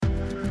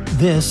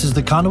This is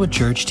the Conduit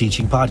Church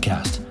Teaching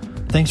Podcast.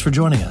 Thanks for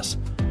joining us.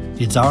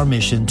 It's our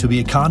mission to be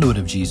a conduit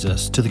of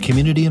Jesus to the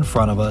community in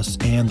front of us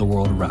and the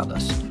world around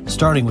us,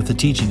 starting with the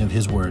teaching of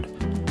His Word.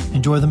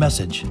 Enjoy the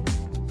message.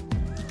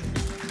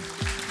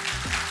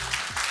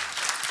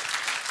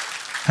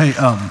 Hey,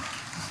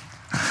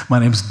 my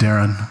name's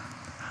Darren,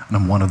 and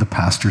I'm one of the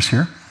pastors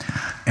here,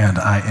 and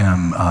I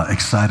am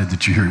excited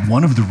that you're here.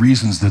 One of the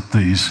reasons that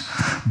these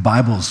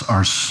Bibles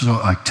are so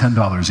like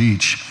 $10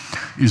 each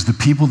is the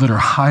people that are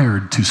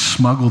hired to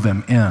smuggle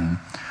them in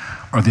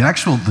are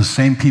the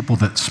same people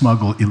that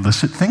smuggle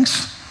illicit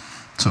things.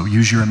 So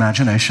use your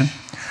imagination.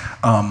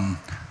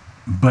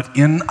 But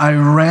in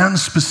Iran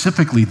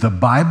specifically, the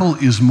Bible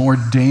is more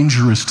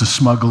dangerous to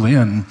smuggle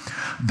in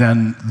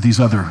than these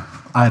other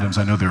items.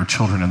 I know there are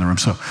children in the room.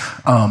 So,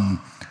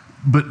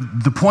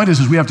 but the point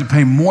is we have to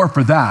pay more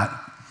for that.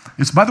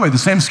 It's, by the way, the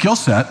same skill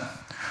set,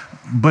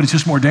 but it's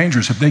just more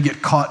dangerous. If they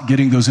get caught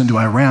getting those into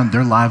Iran,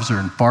 their lives are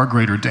in far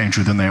greater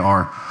danger than they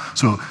are.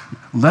 So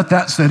let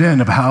that set in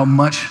of how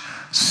much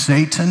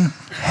Satan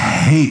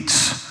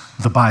hates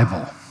the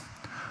Bible.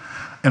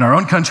 In our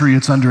own country,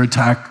 it's under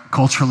attack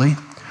culturally,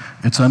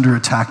 it's under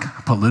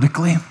attack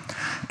politically,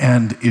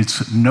 and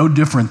it's no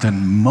different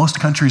than most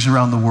countries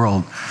around the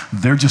world.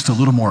 They're just a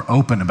little more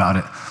open about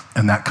it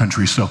in that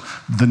country. So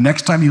the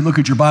next time you look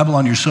at your Bible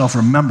on yourself,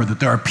 remember that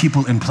there are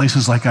people in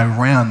places like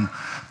Iran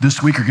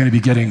this week are going to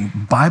be getting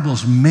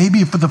Bibles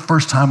maybe for the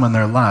first time in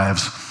their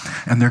lives,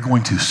 and they're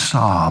going to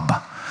sob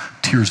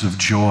tears of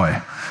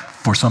joy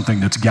for something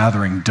that's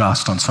gathering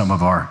dust on some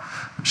of our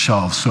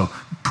shelves. So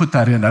put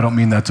that in. I don't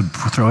mean that to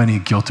throw any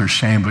guilt or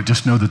shame, but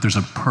just know that there's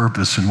a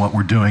purpose in what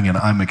we're doing, and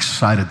I'm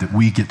excited that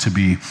we get to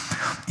be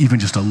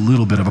even just a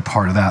little bit of a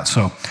part of that.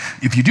 So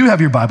if you do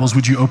have your Bibles,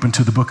 would you open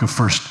to the book of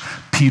 1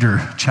 Peter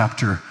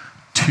chapter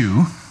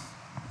 2?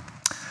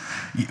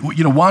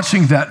 You know,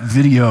 watching that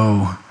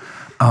video,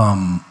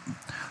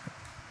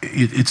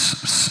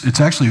 it's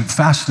actually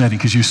fascinating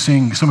because you're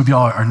seeing, some of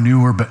y'all are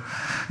newer, but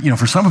you know,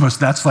 for some of us,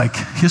 that's like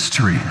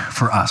history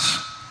for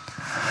us.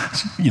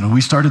 You know,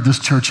 we started this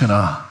church in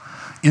a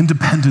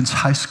Independence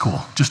High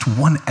School, just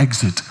one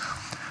exit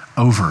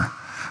over.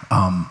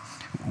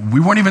 We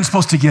weren't even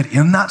supposed to get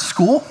in that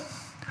school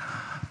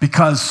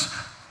because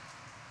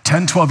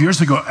 10, 12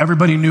 years ago,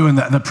 everybody knew, and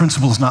the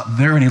principal is not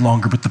there any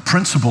longer, but the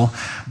principal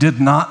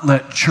did not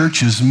let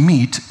churches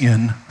meet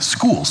in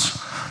schools.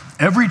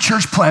 Every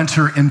church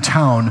planter in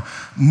town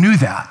knew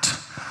that.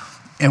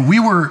 And we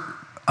were,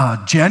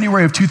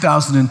 January of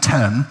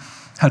 2010,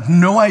 had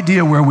no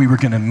idea where we were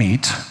going to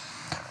meet.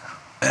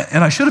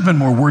 And I should have been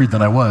more worried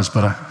than I was,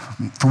 but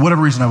for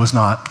whatever reason, I was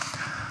not.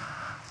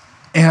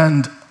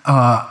 And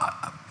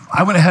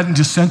I went ahead and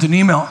just sent an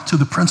email to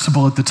the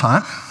principal at the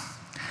time.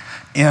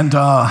 And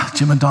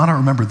Jim and Donna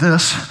remember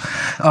this.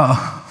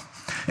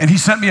 And he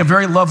sent me a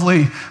very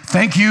lovely,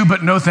 thank you,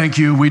 but no thank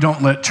you. We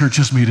don't let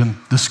churches meet in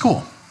the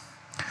school.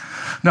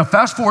 Now,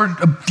 fast forward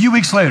a few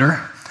weeks later,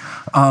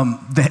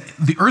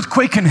 the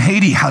earthquake in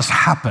Haiti has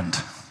happened.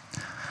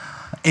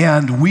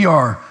 And we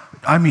are,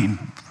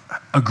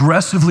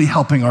 aggressively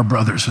helping our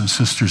brothers and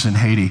sisters in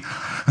Haiti.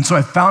 And so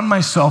I found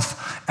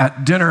myself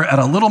at dinner at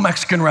a little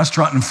Mexican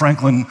restaurant in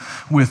Franklin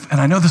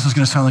and I know this is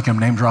going to sound like I'm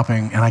name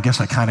dropping, and I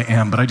guess I kind of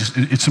am, but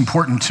it's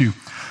important to,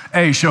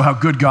 A, show how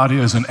good God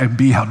is, and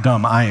B, how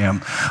dumb I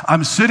am.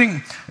 I'm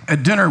sitting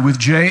at dinner with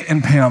Jay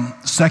and Pam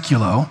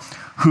Seculo,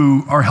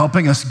 who are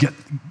helping us get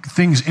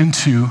things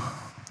into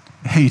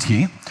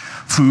Haiti,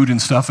 food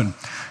and stuff.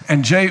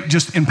 And Jay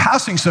just in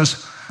passing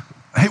says,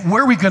 hey,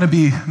 where are we going to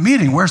be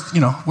meeting? Where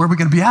are we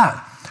going to be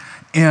at?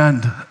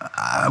 And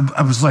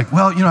I was like,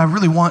 well, I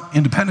really want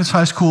Independence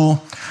High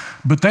School,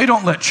 but they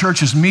don't let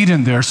churches meet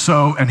in there.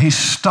 So, and he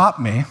stopped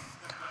me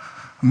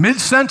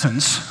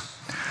mid-sentence.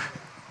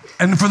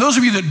 And for those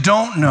of you that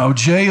don't know,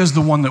 Jay is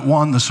the one that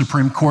won the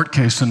Supreme Court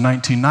case in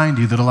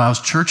 1990 that allows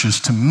churches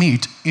to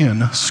meet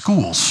in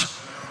schools.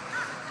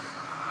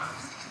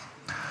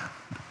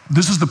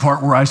 This is the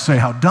part where I say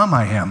how dumb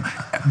I am.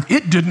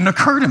 It didn't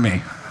occur to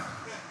me.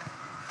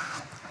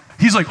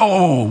 He's like,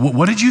 oh,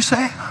 what did you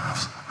say?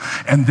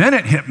 And then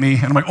it hit me,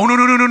 and I'm like, oh,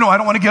 no, I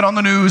don't want to get on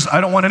the news.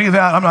 I don't want any of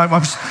that.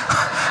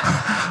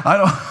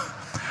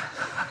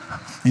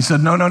 He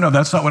said, no,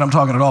 that's not what I'm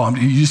talking at all.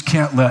 You just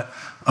can't let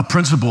a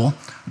principal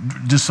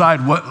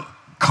decide what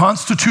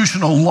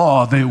constitutional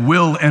law they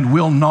will and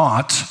will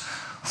not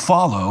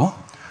follow.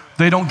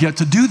 They don't get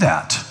to do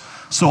that.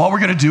 So all we're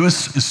going to do is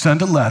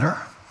send a letter.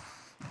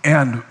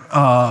 And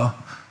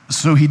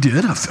so he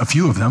did, a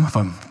few of them, if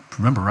I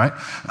remember right,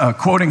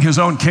 quoting his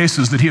own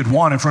cases that he had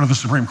won in front of the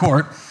Supreme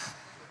Court.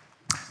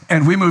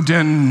 And we moved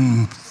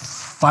in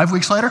 5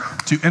 weeks later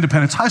to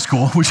Independence High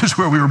School, which is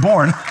where we were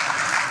born,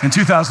 in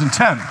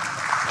 2010.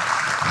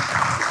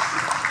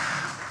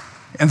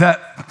 And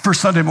that first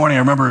Sunday morning, I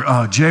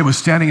remember Jay was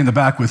standing in the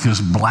back with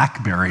his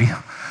BlackBerry.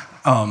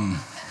 I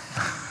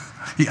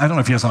don't know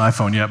if he has an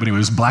iPhone yet, but anyway, it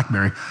was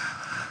BlackBerry.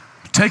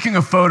 Taking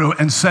a photo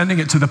and sending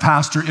it to the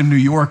pastor in New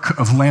York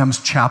of Lamb's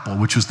Chapel,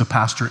 which was the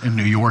pastor in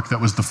New York. That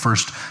was the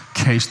first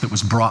case that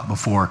was brought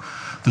before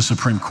the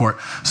Supreme Court,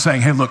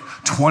 saying, hey, look,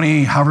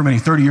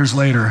 30 years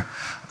later,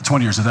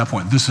 20 years at that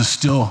point, this is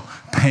still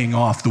paying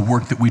off the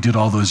work that we did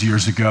all those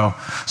years ago.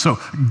 So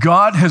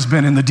God has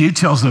been in the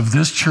details of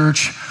this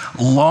church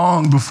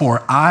long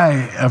before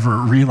I ever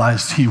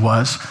realized he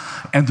was.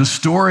 And the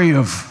story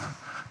of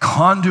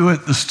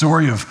Conduit, the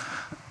story of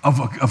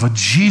a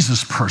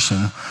Jesus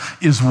person,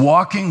 is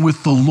walking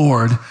with the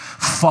Lord,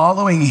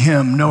 following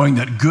him, knowing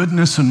that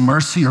goodness and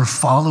mercy are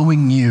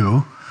following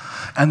you,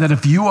 and that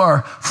if you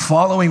are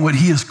following what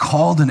he has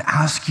called and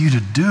asked you to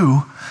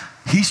do,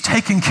 he's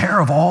taking care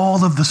of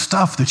all of the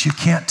stuff that you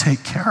can't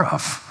take care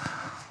of.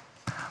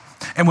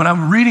 And when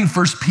I'm reading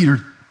 1 Peter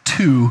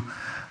 2,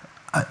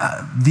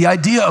 the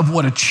idea of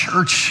what a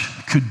church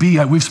could be,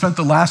 we've spent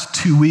the last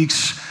 3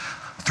 weeks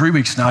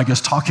now, I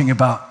guess, talking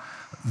about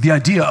the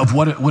idea of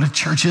what a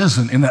church is.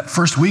 And in that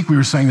first week, we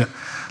were saying that,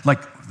 like,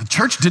 the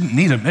church didn't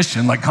need a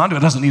mission. Like,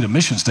 Conduit doesn't need a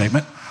mission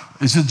statement.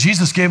 It's that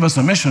Jesus gave us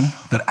a mission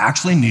that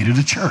actually needed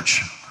a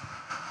church.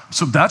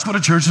 So that's what a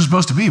church is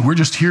supposed to be. We're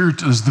just here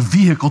as the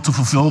vehicle to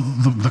fulfill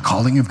the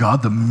calling of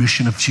God, the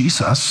mission of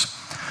Jesus.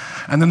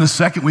 And then the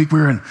second week,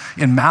 we were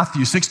in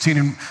Matthew 16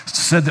 and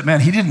said that, man,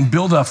 he didn't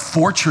build a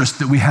fortress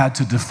that we had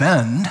to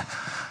defend.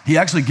 He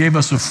actually gave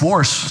us a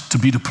force to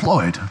be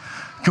deployed.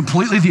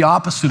 Completely the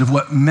opposite of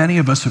what many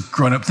of us have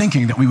grown up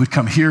thinking, that we would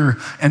come here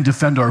and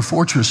defend our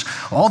fortress.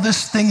 All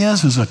this thing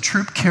is a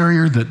troop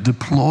carrier that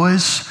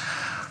deploys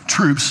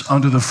troops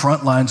onto the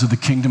front lines of the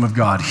kingdom of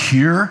God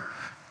here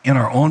in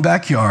our own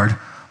backyard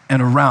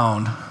and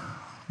around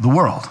the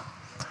world.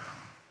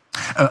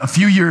 A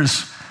few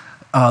years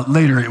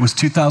later, it was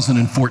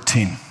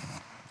 2014.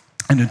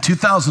 And in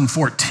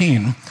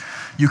 2014,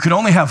 you could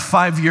only have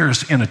 5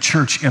 years in a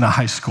church in a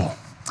high school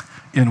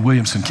in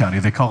Williamson County.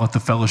 They call it the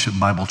Fellowship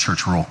Bible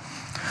Church rule,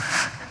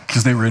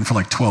 because they were in for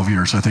like 12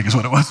 years, I think is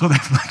what it was. So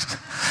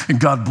and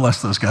God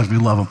bless those guys, we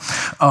love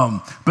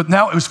them. But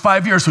now it was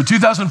 5 years. So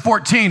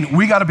 2014,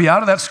 we got to be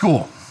out of that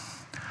school.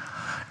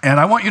 And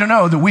I want you to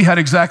know that we had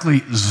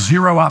exactly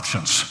 0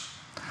 options.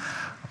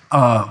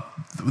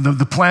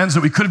 The plans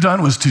that we could have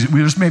done was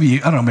we was maybe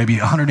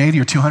 180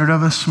 or 200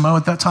 of us, Mo,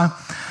 at that time.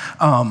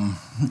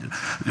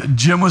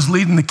 Jim was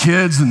leading the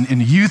kids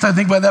and youth, I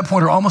think, by that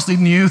point, or almost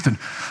leading youth. And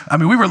I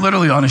mean, we were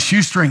literally on a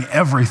shoestring,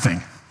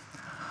 everything.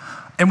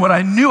 And what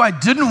I knew I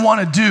didn't want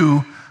to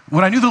do,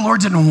 what I knew the Lord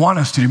didn't want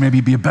us to do,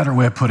 maybe be a better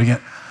way of putting it,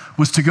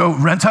 was to go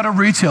rent out a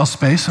retail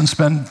space and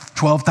spend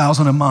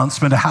 $12,000 a month,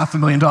 spend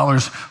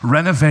 $500,000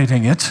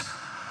 renovating it,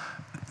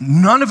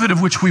 none of it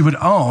of which we would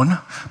own,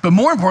 but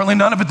more importantly,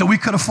 none of it that we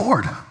could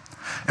afford.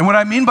 And what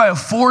I mean by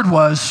afford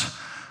was,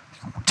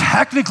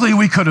 technically,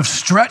 we could have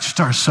stretched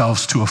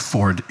ourselves to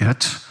afford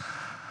it,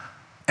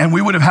 and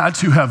we would have had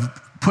to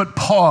have put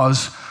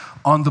pause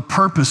on the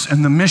purpose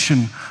and the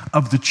mission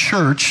of the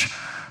church.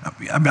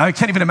 I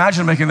can't even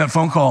imagine making that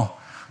phone call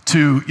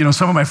to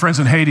some of my friends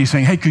in Haiti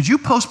saying, hey, could you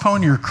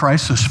postpone your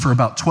crisis for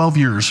about 12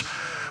 years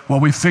while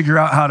we figure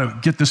out how to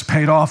get this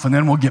paid off, and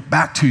then we'll get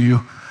back to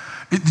you?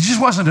 It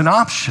just wasn't an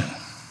option.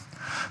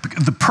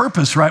 The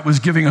purpose, right, was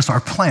giving us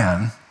our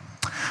plan.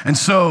 And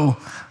so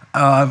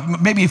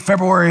maybe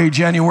February,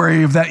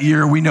 January of that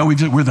year, we know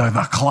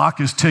the clock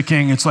is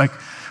ticking. It's like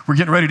we're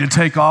getting ready to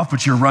take off,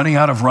 but you're running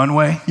out of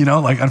runway.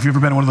 Like, have you ever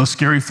been on one of those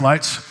scary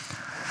flights?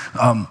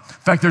 In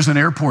fact, there's an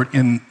airport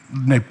in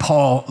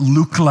Nepal,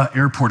 Lukla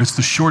Airport. It's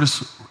the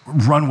shortest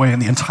runway in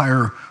the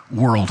entire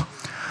world.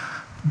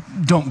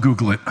 Don't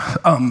Google it.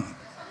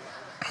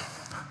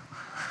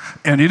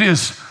 And it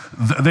is,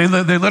 they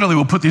literally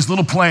will put these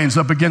little planes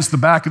up against the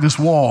back of this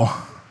wall,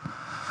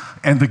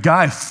 and the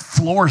guy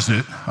floors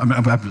it. I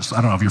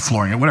don't know if you're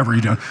flooring it, whatever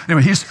you're doing.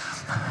 Anyway, so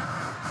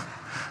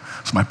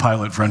my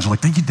pilot friends are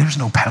like, there's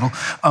no pedal.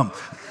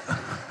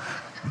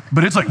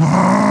 But it's like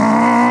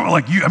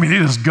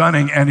it is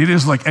gunning, and it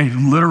is like a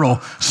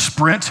literal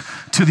sprint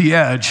to the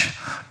edge.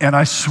 And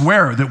I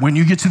swear that when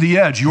you get to the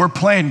edge, your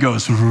plane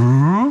goes,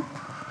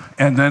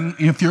 and then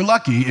if you're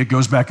lucky, it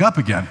goes back up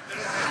again.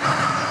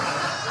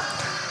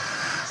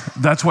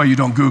 That's why you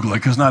don't Google it,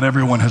 because not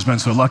everyone has been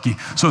so lucky.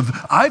 So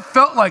I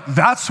felt like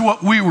that's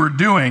what we were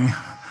doing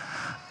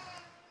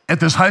at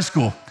this high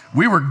school.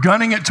 We were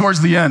gunning it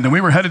towards the end, and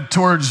we were headed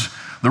towards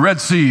the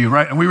Red Sea,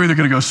 right? And we were either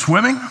going to go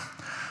swimming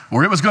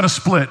or it was going to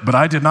split, but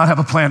I did not have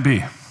a plan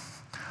B.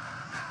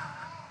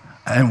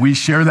 And we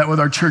shared that with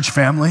our church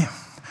family.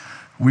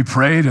 We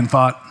prayed and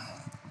thought,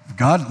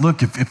 God,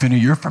 look, if in a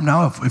year from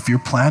now, if your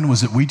plan was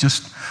that we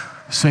just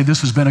say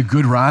this has been a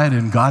good ride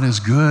and God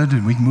is good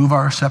and we can move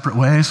our separate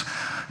ways.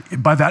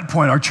 By that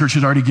point, our church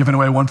had already given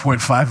away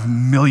 $1.5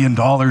 million.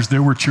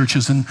 There were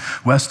churches in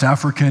West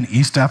Africa and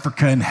East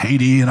Africa and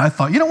Haiti. And I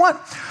thought, you know what?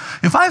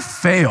 If I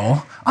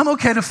fail, I'm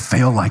okay to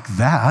fail like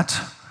that.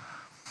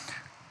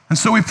 And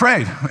so we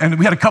prayed, and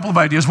we had a couple of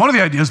ideas. One of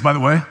the ideas, by the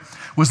way,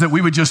 was that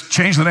we would just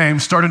change the name,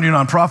 start a new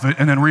nonprofit,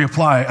 and then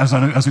reapply as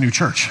a new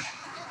church.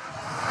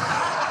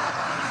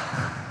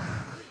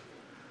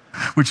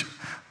 Which,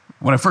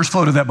 when I first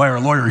floated that by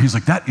our lawyer, he's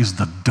like, that is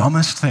the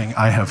dumbest thing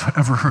I have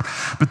ever heard.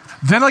 But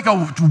then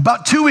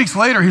about 2 weeks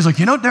later, he's like,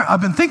 Darren,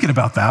 I've been thinking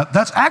about that.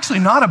 That's actually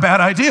not a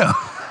bad idea.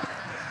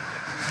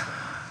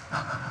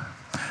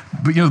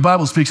 But the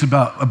Bible speaks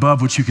about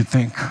above what you could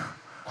think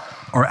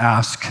or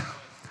ask.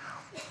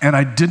 And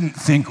I didn't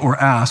think or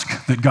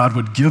ask that God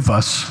would give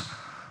us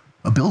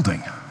a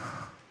building.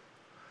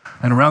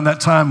 And around that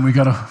time, we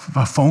got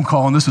a phone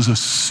call, and this is a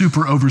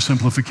super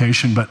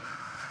oversimplification, but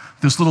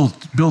this little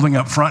building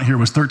up front here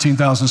was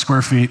 13,000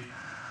 square feet.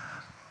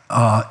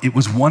 It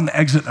was one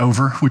exit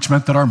over, which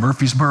meant that our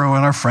Murfreesboro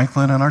and our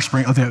Franklin and our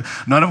Spring,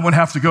 none of them would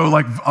have to go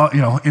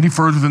any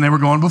further than they were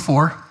going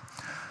before.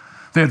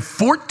 They had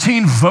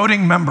 14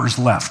 voting members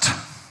left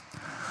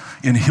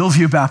in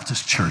Hillview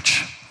Baptist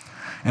Church.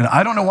 And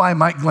I don't know why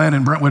Mike Glenn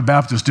and Brentwood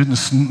Baptist didn't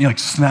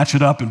snatch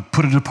it up and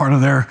put it a part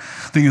of their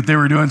thing that they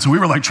were doing. So we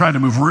were trying to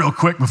move real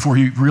quick before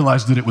he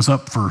realized that it was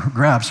up for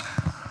grabs.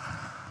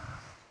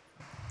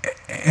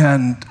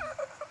 And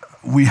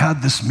we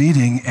had this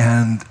meeting,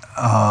 and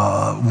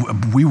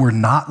we were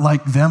not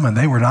like them, and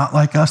they were not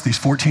like us. These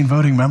 14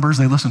 voting members,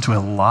 they listened to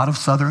a lot of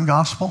Southern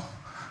gospel.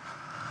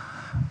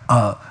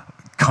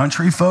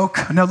 Country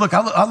folk. Now look,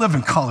 I live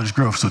in College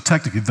Grove, so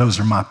technically those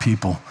are my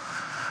people.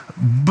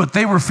 But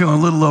they were feeling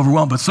a little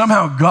overwhelmed. But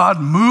somehow God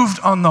moved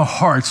on the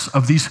hearts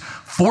of these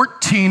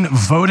 14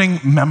 voting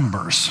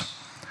members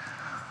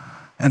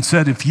and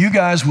said, if you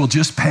guys will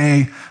just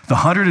pay the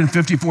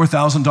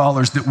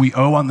 $154,000 that we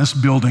owe on this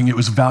building, it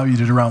was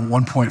valued at around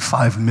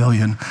 $1.5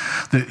 million,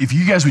 that if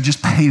you guys would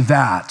just pay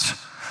that,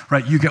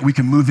 right, we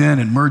can move in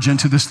and merge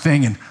into this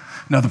thing. And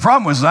now the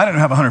problem was I didn't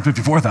have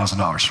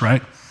 $154,000,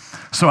 right?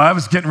 So I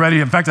was getting ready.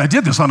 In fact, I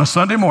did this on a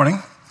Sunday morning,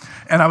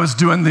 and I was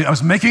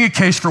making a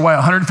case for why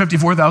a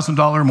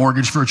 $154,000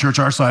 mortgage for a church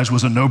our size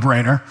was a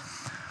no-brainer.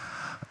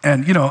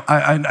 And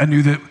I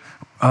knew that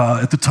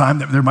at the time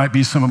that there might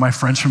be some of my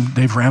friends from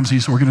Dave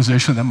Ramsey's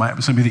organization that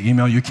might send me the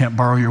email, you can't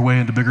borrow your way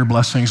into bigger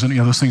blessings, and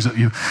those things that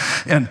you,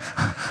 and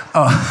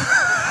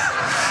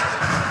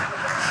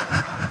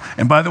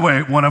and by the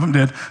way, one of them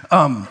did.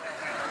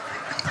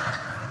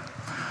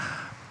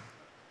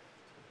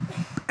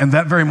 And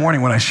that very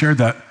morning when I shared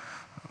that,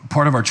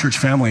 part of our church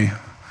family,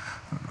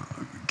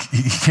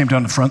 he came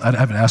down the front. I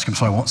haven't asked him,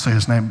 so I won't say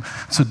his name.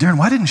 Said, Darren,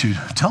 why didn't you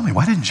tell me?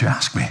 Why didn't you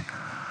ask me?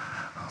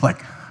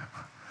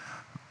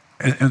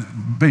 And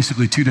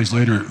basically 2 days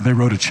later, they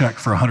wrote a check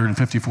for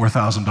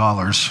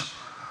 $154,000.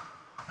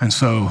 And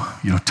so,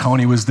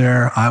 Tony was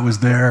there, I was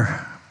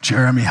there,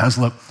 Jeremy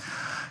Heslop.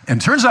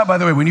 And it turns out, by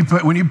the way, when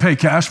you pay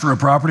cash for a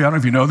property, I don't know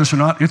if you know this or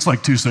not, it's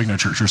like 2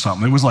 signatures or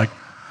something. It was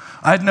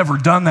I'd never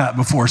done that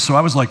before, so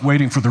I was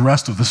waiting for the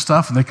rest of the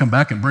stuff, and they come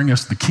back and bring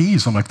us the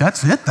keys. I'm like,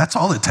 that's it? That's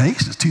all it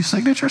takes is 2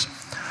 signatures?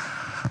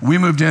 We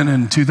moved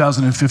in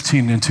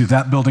 2015 into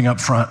that building up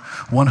front,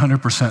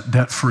 100%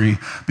 debt-free,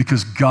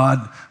 because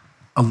God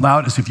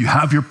allowed us, if you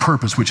have your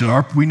purpose, which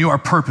we knew our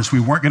purpose, we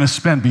weren't going to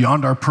spend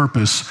beyond our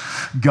purpose.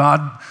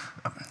 God,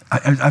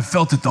 I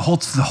felt that the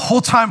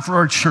whole time for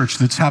our church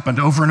that's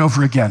happened over and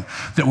over again,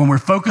 that when we're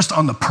focused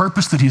on the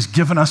purpose that he's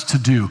given us to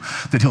do,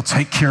 that he'll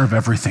take care of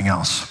everything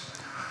else.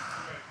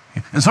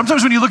 And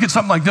sometimes when you look at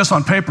something like this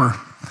on paper,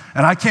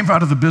 and I came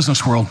out of the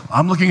business world,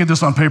 I'm looking at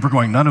this on paper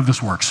going, none of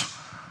this works.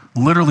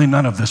 Literally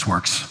none of this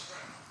works.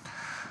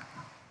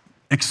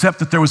 Except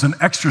that there was an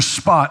extra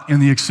spot in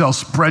the Excel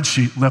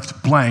spreadsheet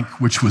left blank,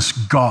 which was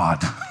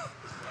God.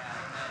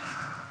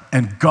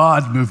 And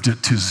God moved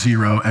it to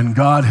 0, and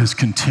God has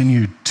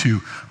continued to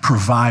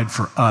provide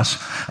for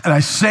us. And I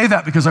say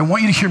that because I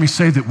want you to hear me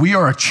say that we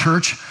are a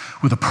church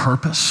with a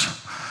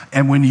purpose.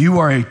 And when you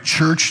are a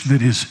church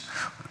that is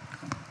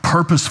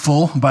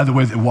purposeful, by the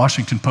way, the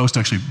Washington Post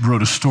actually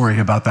wrote a story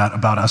about that,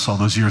 about us all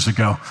those years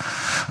ago,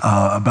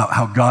 about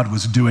how God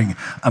was doing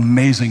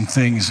amazing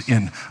things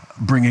in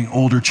bringing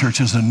older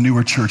churches and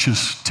newer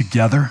churches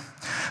together.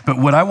 But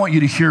what I want you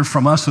to hear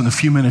from us in the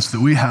few minutes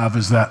that we have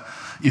is that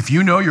if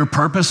you know your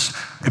purpose,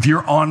 if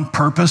you're on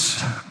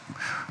purpose,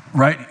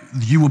 right,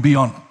 you will be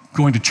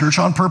going to church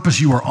on purpose,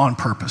 you are on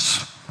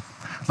purpose.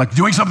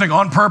 Doing something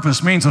on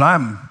purpose means that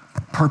I'm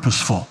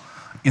purposeful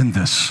in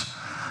this.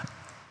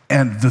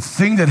 And the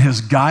thing that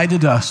has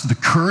guided us, the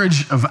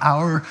courage of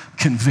our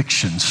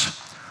convictions,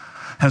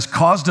 has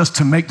caused us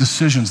to make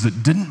decisions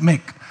that didn't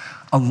make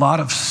a lot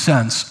of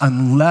sense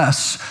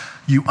unless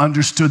you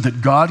understood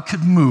that God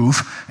could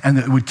move and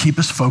that it would keep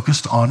us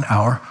focused on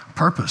our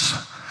purpose.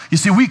 You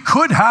see, we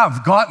could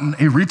have gotten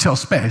a retail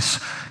space,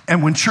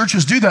 and when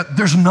churches do that,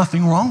 there's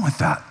nothing wrong with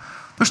that.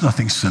 There's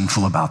nothing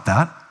sinful about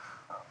that.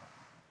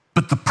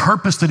 But the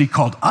purpose that he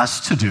called us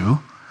to do,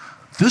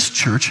 this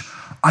church,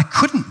 I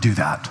couldn't do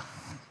that.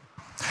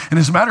 And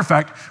as a matter of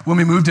fact, when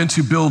we moved in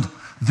to build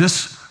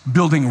this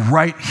building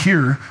right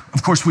here,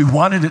 of course, we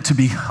wanted it to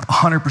be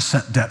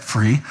 100%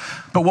 debt-free.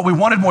 But what we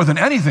wanted more than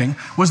anything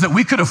was that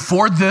we could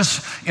afford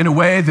this in a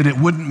way that it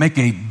wouldn't make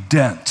a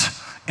dent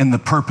in the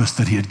purpose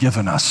that he had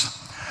given us.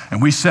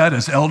 And we said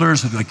as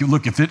elders,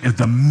 look, if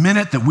the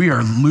minute that we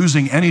are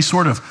losing any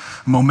sort of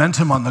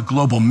momentum on the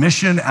global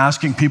mission,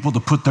 asking people to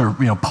put their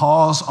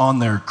pause on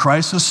their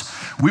crisis,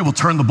 we will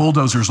turn the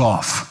bulldozers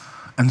off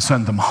and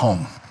send them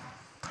home.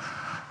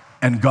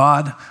 And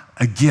God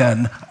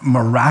again,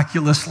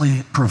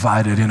 miraculously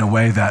provided in a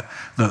way that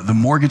the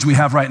mortgage we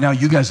have right now,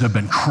 you guys have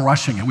been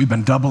crushing it. We've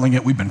been doubling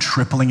it. We've been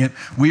tripling it.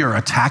 We are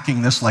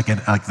attacking this like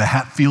the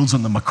Hatfields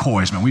and the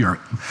McCoys, man. We are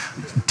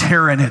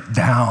tearing it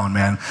down,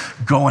 man,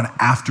 going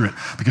after it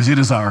because it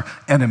is our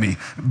enemy.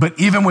 But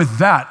even with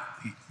that,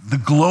 the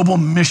global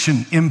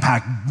mission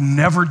impact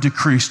never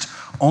decreased,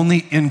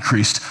 only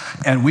increased.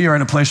 And we are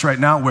in a place right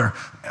now where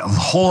a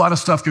whole lot of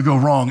stuff could go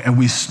wrong and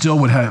we still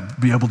would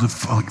be able to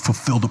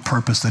fulfill the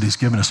purpose that he's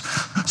given us.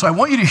 So I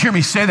want you to hear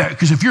me say that,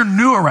 because if you're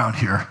new around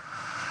here,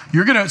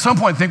 you're going to at some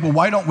point think, well,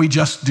 why don't we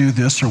just do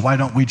this or why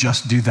don't we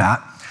just do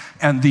that?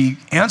 And the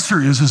answer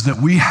is that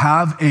we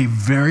have a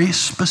very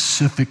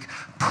specific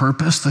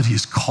purpose that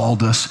he's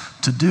called us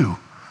to do.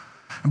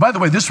 And by the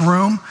way, this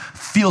room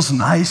feels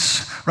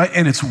nice, right?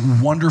 And it's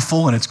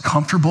wonderful and it's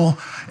comfortable.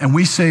 And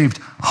we saved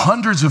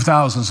hundreds of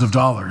thousands of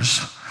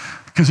dollars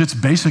because it's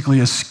basically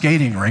a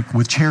skating rink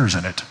with chairs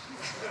in it.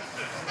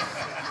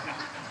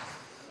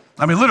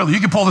 I mean, literally,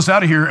 you could pull this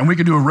out of here and we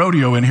could do a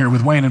rodeo in here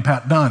with Wayne and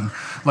Pat Dunn.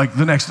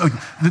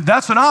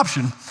 That's an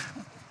option.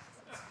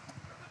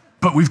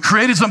 But we've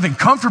created something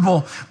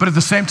comfortable, but at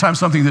the same time,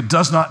 something that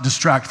does not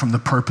distract from the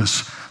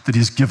purpose that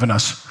he's given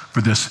us for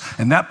this.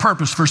 And that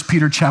purpose, 1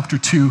 Peter chapter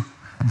 2,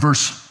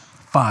 verse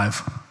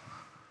 5.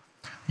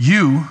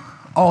 You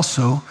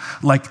also,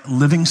 like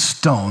living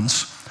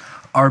stones,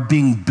 are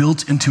being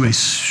built into a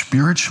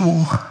spiritual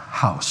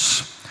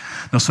house.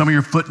 Now, some of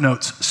your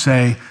footnotes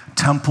say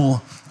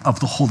temple of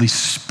the Holy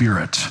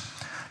Spirit.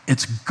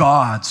 It's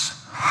God's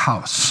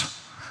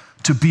house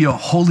to be a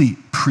holy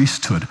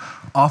priesthood,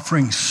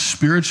 offering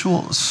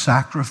spiritual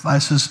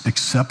sacrifices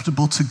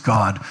acceptable to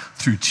God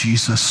through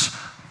Jesus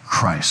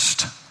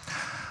Christ.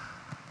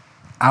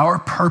 Our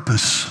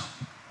purpose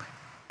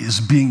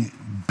is being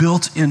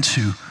built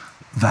into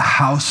the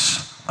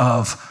house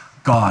of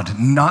God.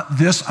 Not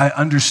this, I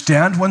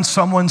understand when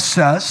someone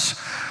says,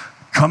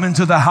 come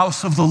into the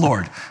house of the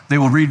Lord. They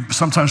will read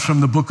sometimes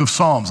from the book of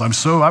Psalms.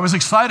 I was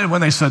excited when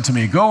they said to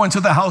me, go into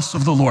the house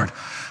of the Lord.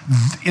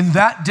 In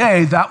that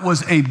day, that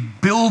was a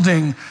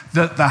building,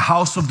 the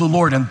house of the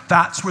Lord, and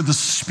that's where the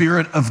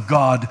Spirit of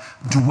God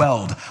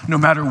dwelled. No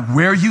matter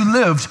where you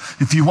lived,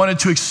 if you wanted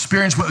to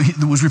experience what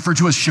was referred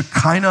to as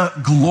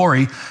Shekinah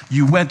glory,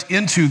 you went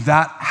into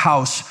that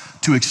house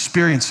to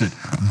experience it.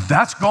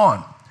 That's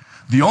gone.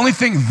 The only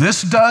thing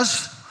this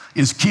does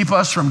is keep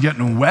us from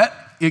getting wet.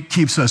 It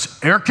keeps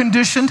us air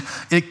conditioned.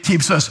 It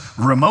keeps us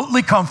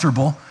remotely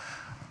comfortable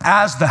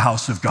as the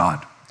house of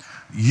God.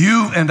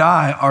 You and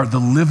I are the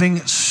living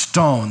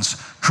stones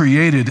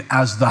created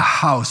as the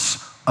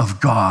house of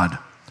God.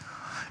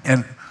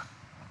 And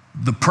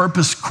the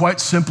purpose, quite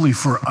simply,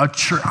 for a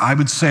church, I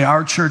would say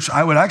our church,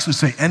 I would actually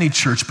say any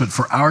church, but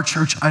for our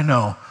church, I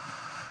know,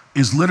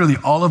 is literally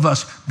all of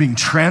us being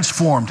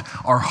transformed,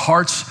 our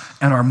hearts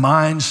and our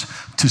minds,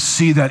 to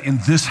see that in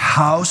this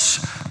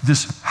house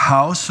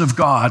of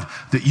God,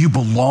 that you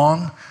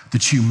belong,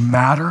 that you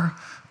matter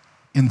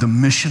in the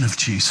mission of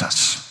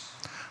Jesus.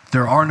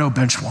 There are no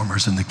bench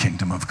warmers in the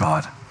kingdom of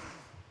God.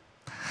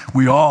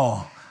 We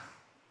all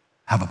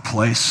have a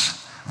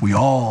place. We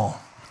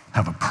all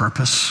have a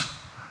purpose.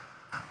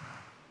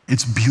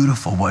 It's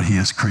beautiful what he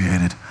has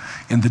created.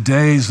 In the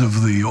days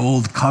of the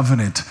old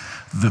covenant,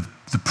 the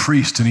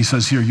priest, and he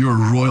says here, you're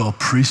a royal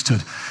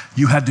priesthood.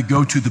 You had to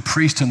go to the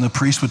priest and the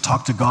priest would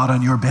talk to God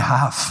on your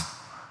behalf.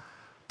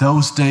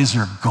 Those days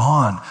are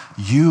gone.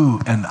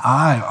 You and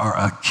I are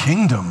a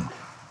kingdom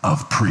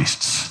of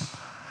priests.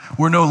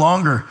 We're no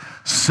longer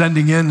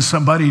sending in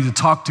somebody to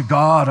talk to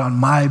God on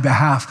my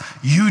behalf.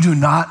 You do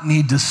not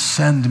need to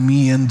send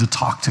me in to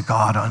talk to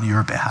God on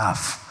your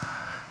behalf.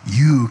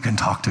 You can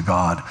talk to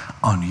God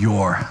on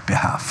your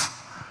behalf.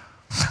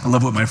 I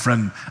love what my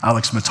friend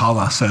Alex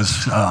Matala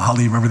says.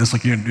 Holly, remember this?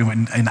 Like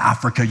in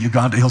Africa,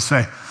 Uganda, he'll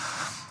say,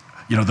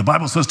 the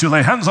Bible says to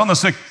lay hands on the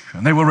sick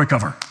and they will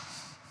recover.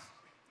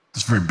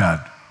 It's very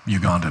bad,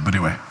 Uganda, but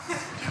anyway.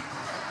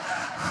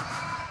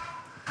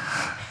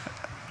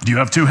 Do you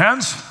have two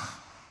hands?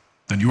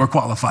 Then you are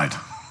qualified.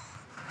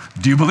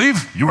 Do you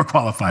believe? You are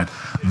qualified.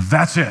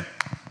 That's it.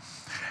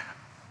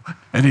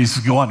 And he's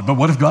going, but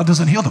what if God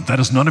doesn't heal them? That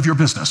is none of your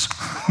business.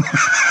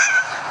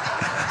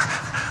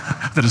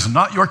 That is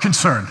not your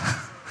concern.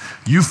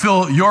 You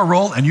fill your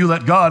role and you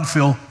let God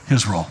fill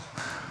his role.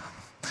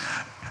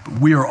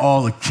 We are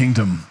all a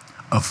kingdom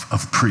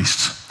of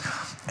priests.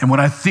 And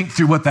when I think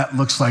through what that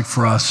looks like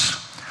for us,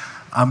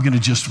 I'm going to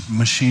just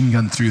machine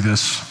gun through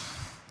this.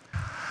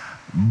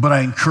 But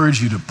I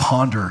encourage you to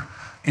ponder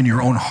in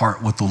your own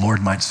heart what the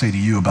Lord might say to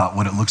you about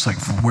what it looks like.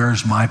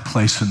 Where's my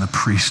place in the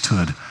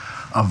priesthood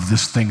of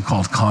this thing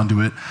called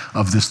Conduit,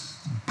 of this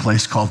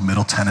place called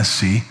Middle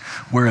Tennessee?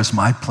 Where is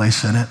my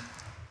place in it?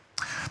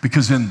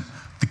 Because in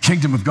the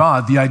kingdom of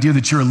God, the idea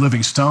that you're a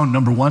living stone,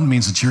 number one,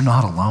 means that you're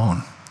not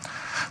alone.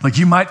 Like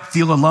you might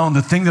feel alone.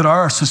 The thing that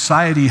our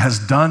society has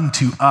done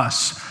to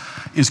us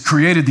is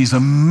created these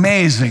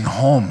amazing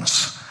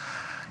homes.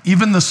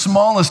 Even the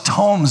smallest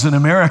homes in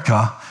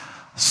America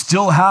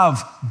still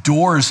have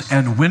doors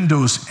and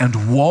windows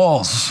and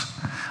walls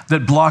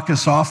that block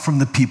us off from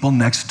the people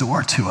next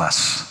door to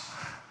us.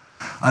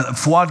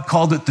 Fuad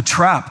called it the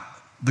trap.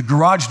 The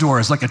garage door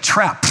is like a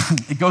trap.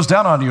 It goes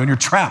down on you and you're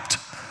trapped.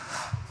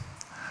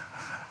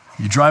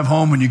 You drive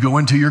home and you go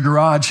into your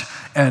garage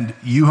and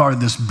you are in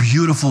this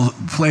beautiful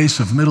place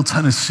of Middle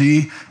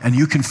Tennessee and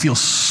you can feel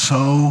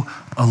so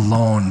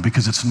alone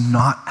because it's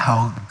not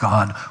how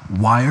God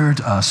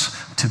wired us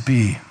to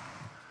be.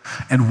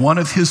 And one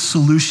of his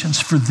solutions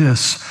for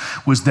this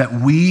was that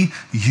we,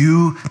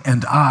 you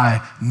and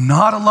I,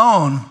 not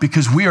alone,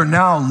 because we are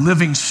now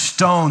living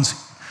stones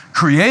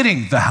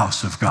creating the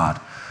house of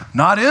God.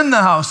 Not in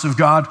the house of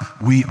God,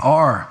 we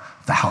are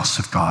the house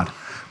of God.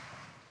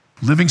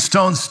 Living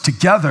stones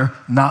together,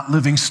 not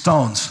living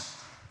stones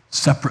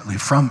separately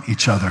from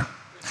each other.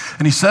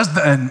 And he says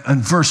that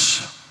in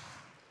verse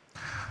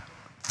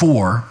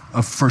 4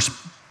 of 1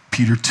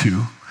 Peter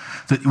 2,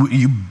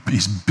 that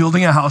he's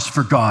building a house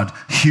for God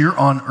here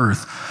on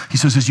earth. He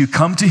says, as you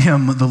come to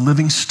him, the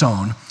living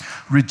stone,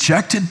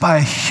 rejected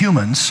by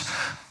humans,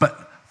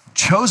 but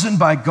chosen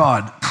by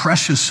God,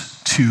 precious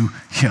to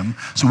him.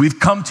 So we've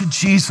come to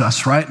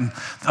Jesus, right? And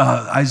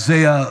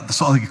Isaiah,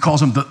 he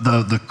calls him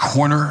the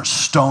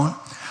cornerstone.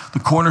 The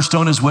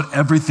cornerstone is what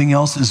everything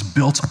else is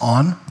built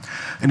on.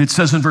 And it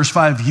says in verse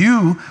 5,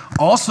 you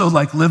also,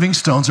 like living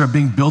stones, are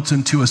being built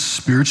into a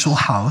spiritual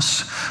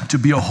house to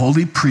be a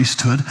holy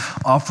priesthood,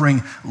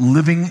 offering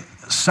living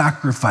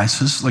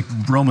sacrifices, like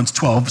Romans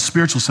 12,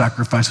 spiritual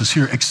sacrifices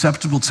here,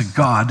 acceptable to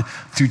God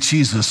through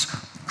Jesus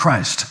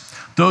Christ.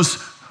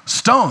 Those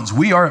stones,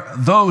 we are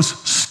those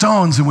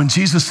stones. And when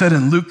Jesus said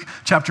in Luke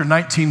chapter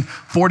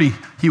 19:40,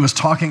 he was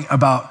talking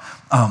about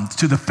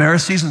to the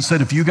Pharisees and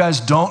said, if you guys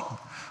don't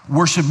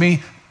worship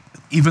me,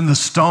 even the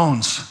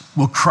stones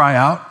will cry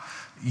out.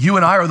 You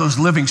and I are those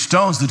living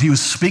stones that he was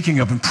speaking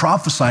of and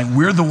prophesying.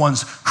 We're the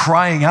ones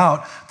crying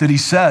out that he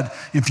said,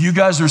 if you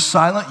guys are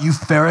silent, you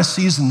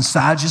Pharisees and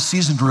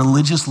Sadducees and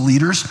religious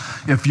leaders,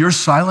 if you're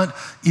silent,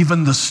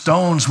 even the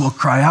stones will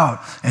cry out.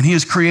 And he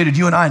has created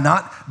you and I,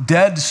 not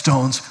dead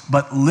stones,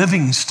 but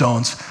living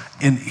stones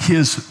in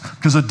his,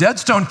 because a dead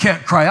stone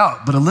can't cry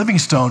out, but a living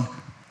stone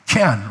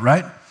can,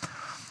 right?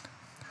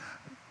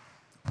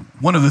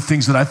 One of the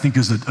things that I think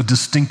is a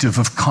distinctive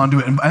of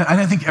Conduit, and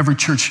I think every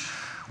church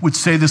would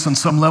say this on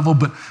some level,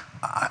 but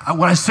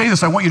when I say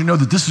this, I want you to know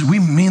that we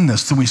mean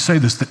this when we say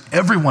this, that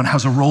everyone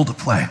has a role to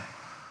play.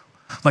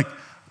 Like,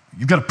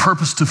 you've got a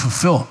purpose to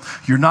fulfill.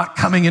 You're not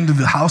coming into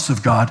the house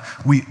of God.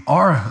 We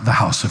are the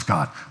house of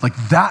God. Like,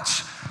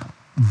 that's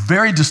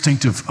very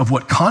distinctive of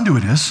what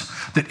Conduit is,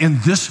 that in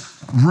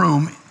this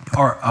room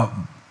are a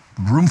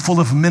room full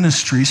of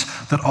ministries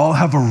that all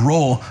have a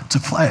role to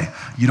play.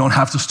 You don't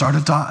have to start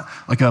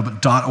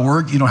a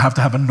 .org. You don't have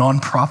to have a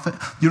nonprofit.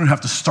 You don't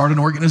have to start an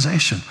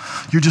organization.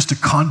 You're just a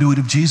conduit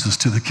of Jesus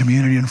to the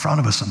community in front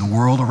of us and the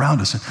world around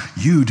us. And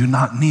you do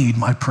not need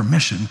my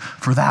permission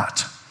for that.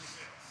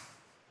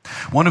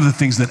 One of the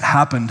things that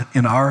happened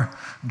in our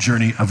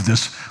journey of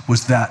this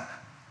was that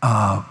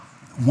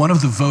one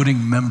of the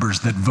voting members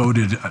that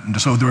voted,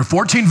 so there were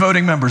 14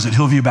 voting members at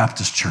Hillview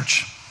Baptist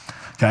Church,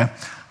 okay?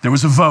 There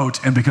was a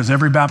vote, and because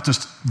every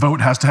Baptist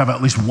vote has to have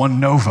at least one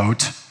no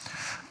vote,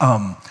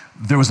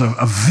 there was a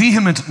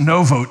vehement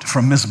no vote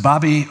from Miss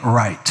Bobby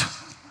Wright.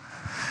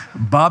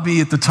 Bobby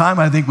at the time,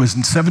 I think, was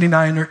in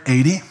 79 or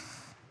 80.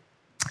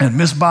 And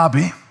Miss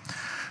Bobby,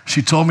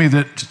 she told me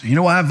that, you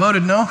know why I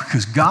voted no?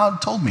 Because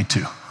God told me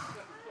to.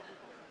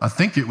 I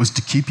think it was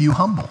to keep you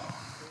humble.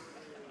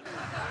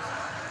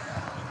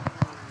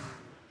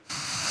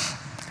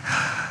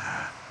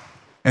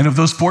 And of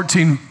those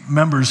 14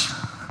 members,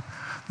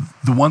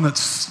 the one that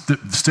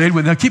stayed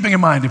with, now keeping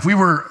in mind, if we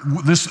were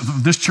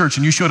this church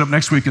and you showed up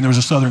next week and there was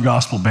a Southern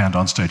Gospel band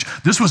on stage,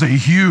 this was a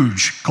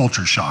huge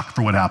culture shock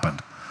for what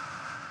happened.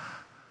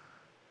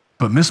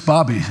 But Miss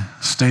Bobby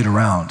stayed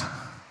around.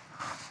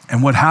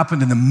 And what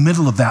happened in the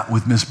middle of that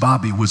with Miss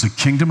Bobby was a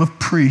kingdom of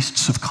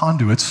priests, of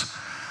conduits,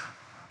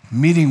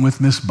 meeting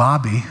with Miss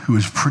Bobby, who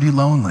was pretty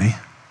lonely.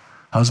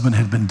 Husband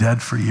had been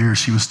dead for years.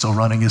 She was still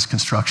running his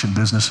construction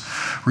business.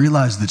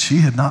 Realized that she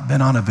had not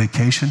been on a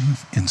vacation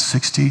in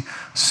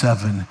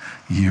 67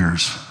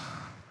 years.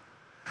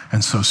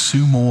 And so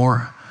Sue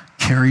Moore,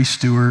 Carrie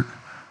Stewart,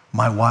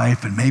 my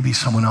wife, and maybe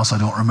someone else I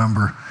don't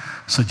remember,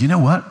 said, you know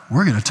what?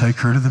 We're going to take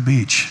her to the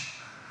beach.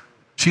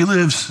 She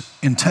lives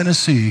in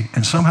Tennessee,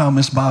 and somehow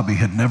Miss Bobby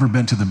had never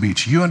been to the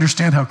beach. You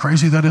understand how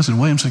crazy that is in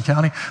Williamson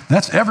County?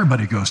 That's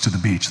everybody goes to the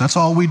beach. That's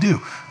all we do,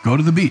 go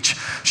to the beach.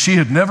 She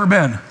had never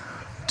been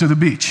to the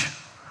beach.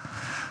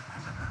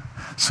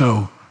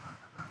 So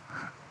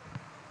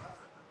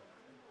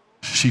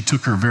she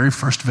took her very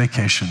first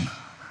vacation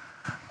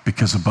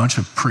because a bunch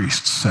of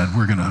priests said,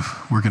 we're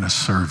gonna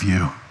serve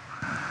you.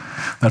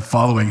 That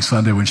following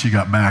Sunday when she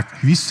got back,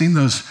 have you seen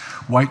those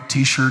white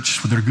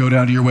t-shirts that go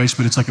down to your waist,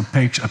 but it's like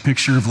a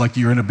picture of like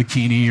you're in a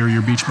bikini or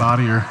your beach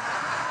body? Or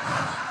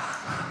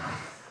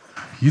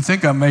you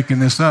think I'm making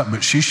this up,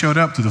 but she showed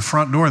up to the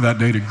front door that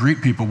day to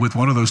greet people with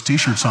one of those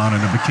t-shirts on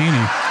and a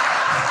bikini.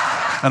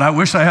 And I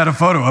wish I had a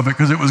photo of it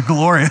because it was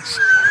glorious.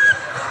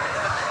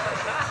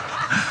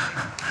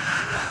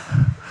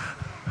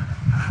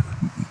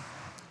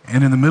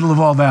 And in the middle of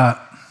all that,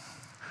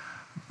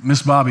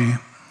 Miss Bobby,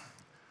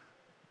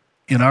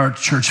 in our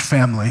church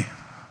family,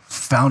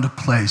 found a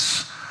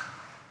place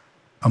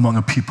among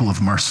a people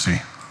of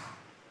mercy.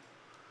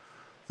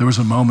 There was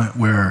a moment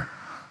where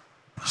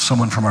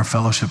someone from our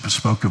fellowship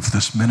spoke of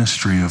this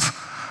ministry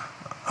of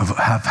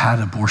have had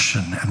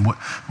abortion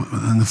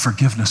and the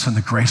forgiveness and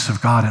the grace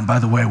of God. And by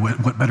the way,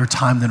 what better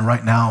time than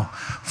right now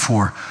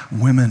for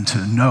women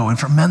to know, and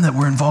for men that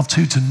were involved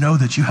too, to know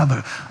that you have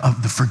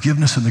the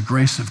forgiveness and the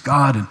grace of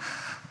God. And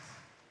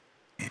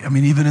I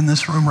mean, even in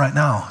this room right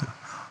now,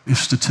 if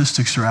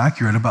statistics are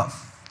accurate, about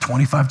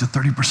 25 to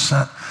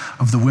 30%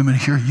 of the women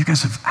here, you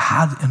guys have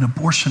had an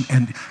abortion,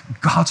 and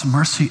God's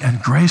mercy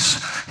and grace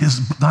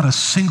is not a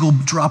single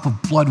drop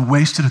of blood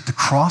wasted at the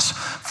cross.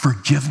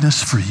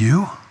 Forgiveness for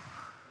you.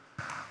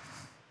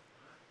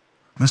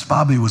 Miss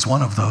Bobby was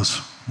one of those.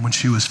 When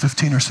she was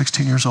 15 or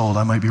 16 years old,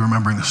 I might be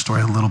remembering the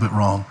story a little bit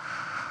wrong.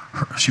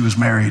 She was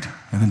married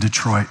and in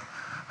Detroit,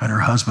 and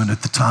her husband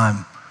at the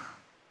time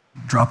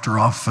dropped her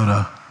off at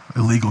an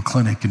illegal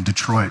clinic in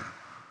Detroit,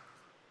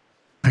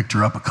 picked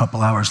her up a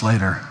couple hours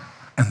later,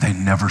 and they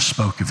never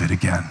spoke of it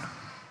again.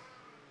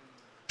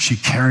 She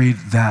carried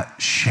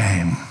that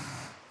shame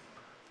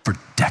for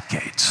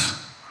decades.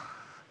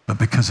 But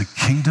because a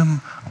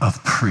kingdom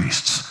of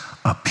priests,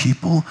 a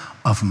people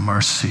of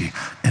mercy,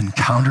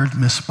 encountered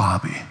Miss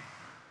Bobby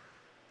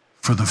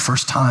for the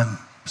first time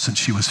since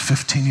she was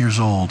 15 years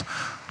old,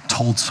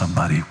 told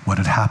somebody what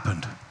had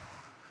happened.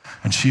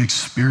 And she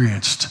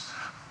experienced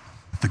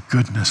the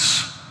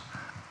goodness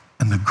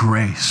and the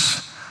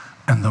grace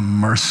and the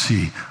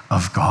mercy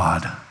of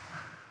God.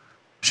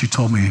 She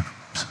told me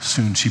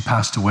soon, she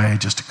passed away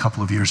just a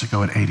couple of years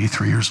ago at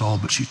 83 years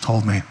old, but she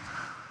told me,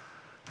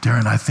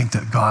 Darren, I think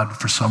that God,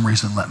 for some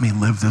reason, let me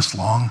live this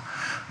long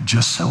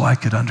just so I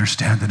could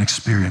understand and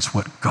experience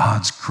what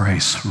God's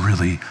grace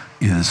really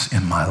is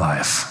in my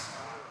life.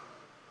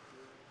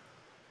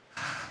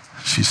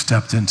 She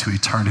stepped into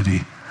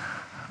eternity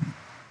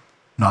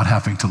not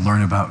having to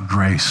learn about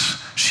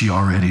grace. She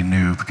already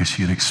knew because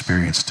she had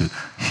experienced it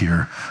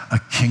here. A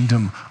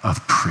kingdom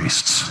of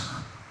priests.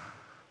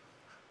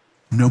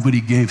 Nobody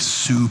gave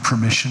Sue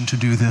permission to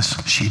do this.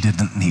 She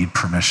didn't need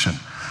permission.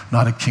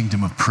 Not a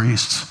kingdom of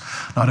priests.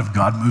 Not if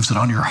God moves it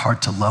on your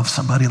heart to love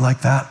somebody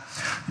like that.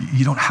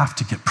 You don't have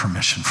to get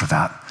permission for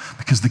that,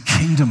 because the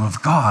kingdom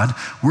of God,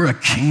 we're a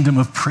kingdom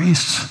of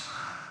priests.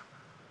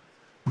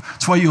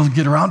 That's why you'll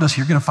get around us,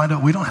 you're going to find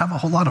out we don't have a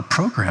whole lot of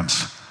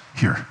programs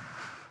here.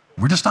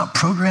 We're just not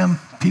program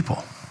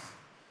people.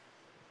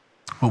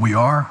 What we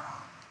are,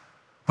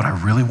 what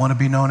I really want to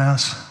be known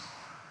as,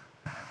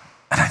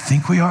 and I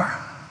think we are,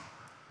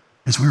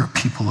 is we're a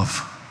people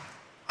of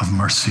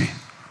mercy.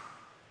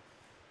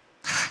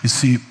 You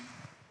see,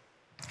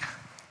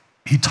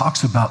 he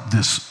talks about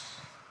this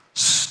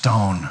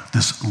stone,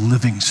 this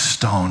living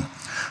stone,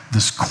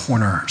 this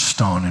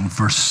cornerstone in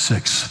verse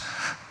 6.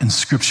 In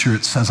Scripture,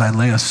 it says, I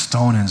lay a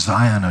stone in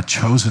Zion, a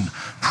chosen,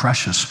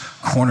 precious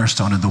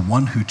cornerstone, and the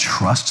one who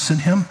trusts in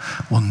him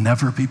will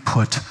never be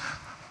put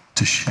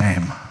to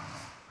shame.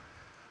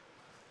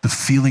 The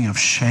feeling of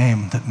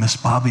shame that Miss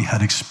Bobby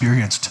had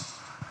experienced,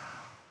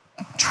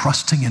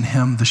 trusting in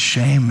him, the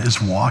shame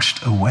is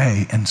washed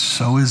away, and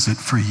so is it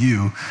for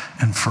you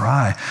and for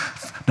I.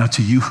 Now,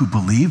 to you who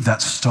believe,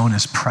 that stone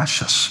is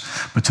precious.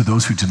 But to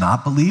those who do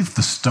not believe,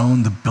 the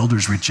stone the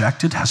builders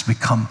rejected has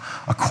become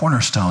a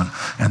cornerstone.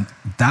 And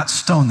that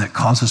stone that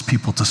causes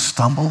people to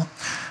stumble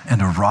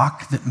and a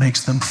rock that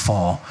makes them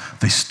fall.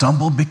 They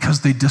stumble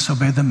because they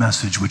disobey the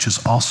message, which is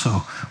also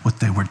what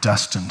they were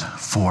destined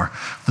for.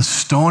 The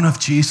stone of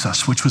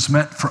Jesus, which was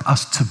meant for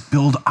us to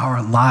build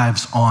our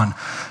lives on.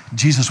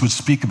 Jesus would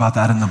speak about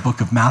that in the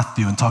book of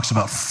Matthew and talks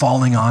about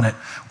falling on it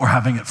or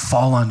having it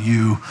fall on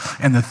you.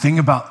 And the thing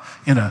about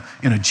in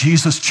a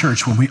Jesus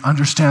church, when we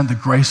understand the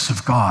grace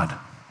of God,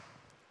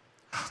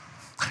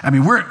 I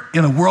mean, we're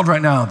in a world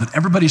right now that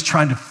everybody's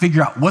trying to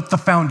figure out what the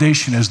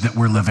foundation is that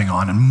we're living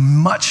on. And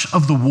much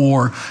of the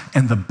war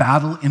and the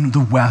battle in the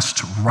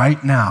West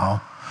right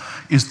now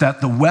is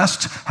that the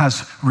West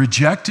has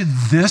rejected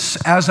this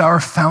as our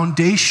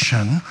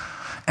foundation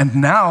and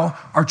now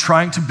are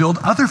trying to build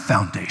other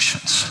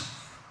foundations.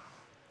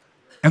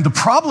 And the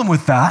problem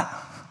with that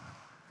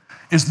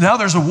is now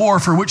there's a war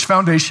for which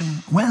foundation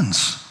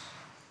wins.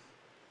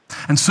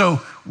 And so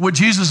what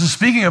Jesus is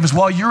speaking of is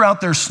while you're out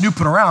there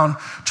snooping around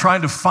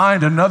trying to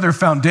find another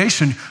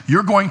foundation,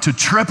 you're going to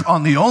trip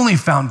on the only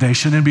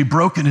foundation and be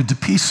broken into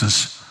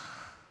pieces.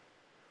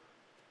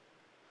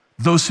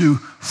 Those who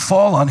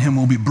fall on him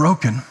will be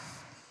broken.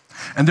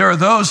 And there are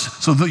those,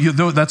 so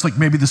that's like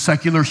maybe the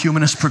secular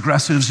humanist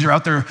progressives. You're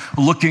out there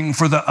looking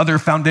for the other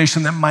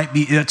foundation that might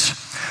be it.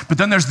 But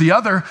then there's the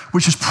other,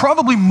 which is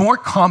probably more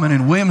common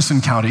in Williamson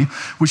County,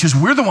 which is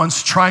we're the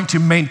ones trying to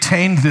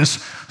maintain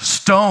this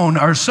stone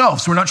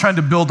ourselves. We're not trying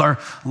to build our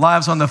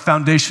lives on the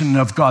foundation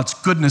of God's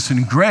goodness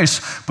and grace,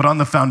 but on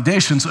the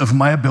foundations of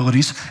my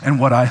abilities and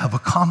what I have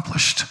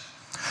accomplished.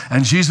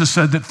 And Jesus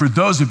said that for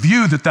those of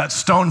you that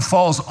stone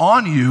falls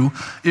on you,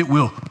 it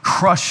will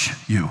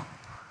crush you.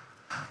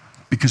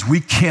 because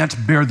we can't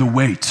bear the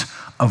weight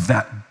of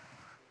that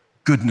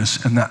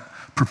goodness and that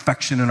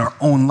perfection in our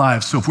own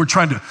lives. So if we're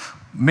trying to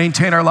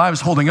maintain our lives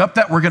holding up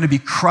that, we're going to be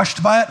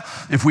crushed by it.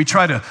 If we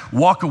try to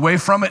walk away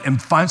from it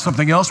and find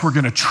something else, we're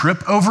going to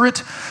trip over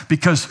it,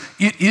 because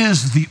it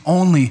is the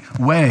only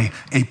way,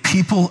 a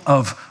people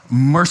of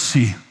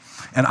mercy.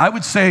 And I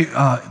would say,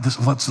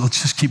 let's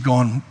just keep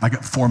going. I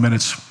got 4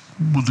 minutes.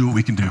 We'll do what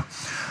we can do.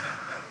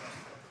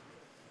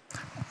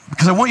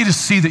 Because I want you to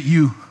see that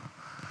you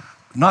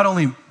not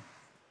only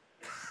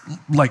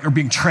are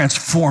being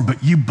transformed,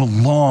 but you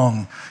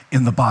belong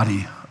in the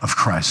body of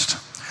Christ.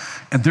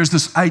 And there's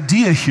this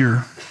idea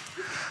here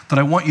that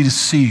I want you to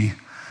see,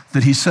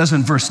 that he says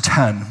in verse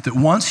 10, that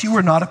once you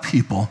were not a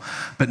people,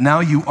 but now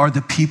you are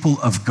the people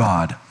of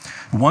God.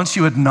 Once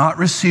you had not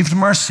received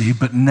mercy,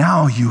 but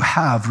now you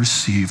have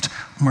received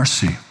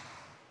mercy.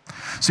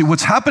 See,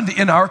 what's happened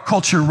in our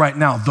culture right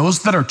now,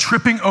 those that are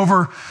tripping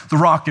over the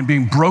rock and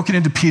being broken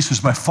into pieces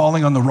by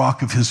falling on the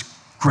rock of his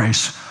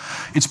grace,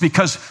 it's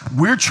because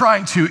we're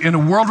trying to, in a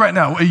world right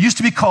now, it used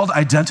to be called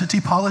identity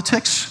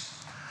politics,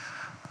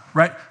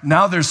 right?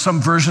 Now there's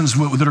some versions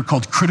that are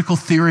called critical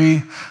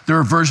theory. There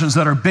are versions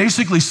that are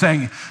basically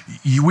saying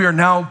we are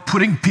now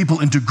putting people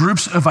into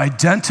groups of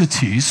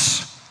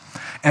identities,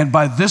 and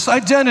by this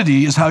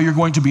identity is how you're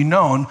going to be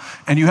known,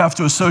 and you have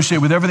to associate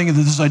with everything that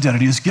this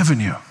identity has given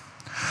you.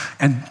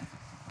 And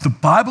the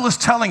Bible is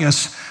telling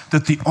us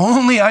that the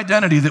only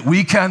identity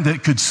that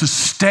could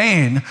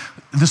sustain,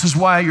 this is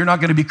why you're not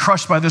going to be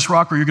crushed by this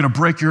rock or you're going to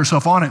break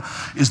yourself on it,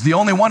 is the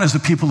only one is the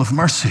people of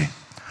mercy.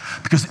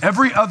 Because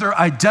every other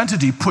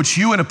identity puts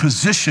you in a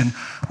position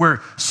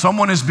where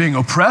someone is being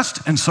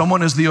oppressed and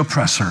someone is the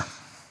oppressor.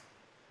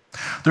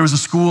 There was a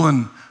school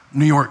in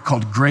New York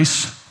called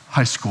Grace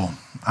High School.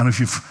 I don't know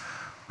if you've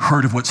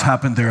heard of what's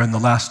happened there in the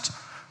last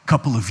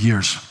couple of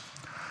years.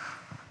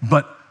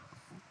 But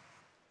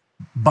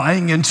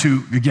buying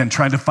into, again,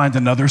 trying to find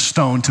another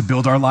stone to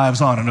build our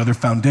lives on, another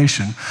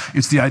foundation,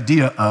 it's the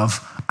idea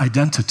of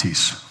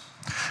identities.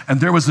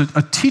 And there was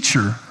a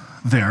teacher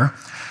there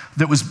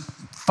that was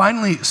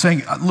finally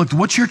saying, look,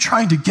 what you're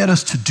trying to get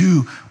us to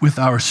do with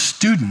our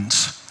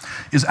students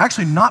is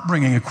actually not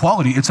bringing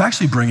equality, it's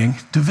actually bringing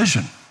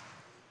division.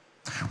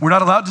 We're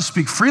not allowed to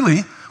speak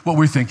freely what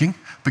we're thinking,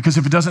 because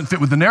if it doesn't fit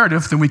with the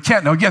narrative, then we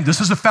can't. Now again, this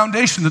is a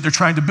foundation that they're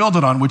trying to build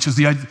it on, which is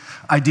the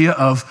idea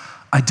of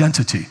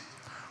identity.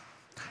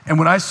 And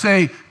when I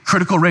say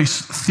critical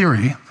race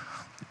theory,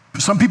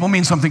 some people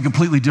mean something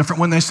completely different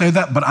when they say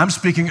that, but I'm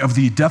speaking of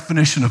the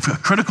definition of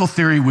critical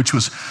theory, which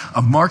was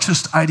a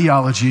Marxist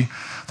ideology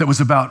that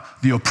was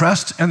about the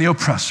oppressed and the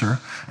oppressor.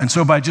 And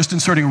so by just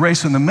inserting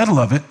race in the middle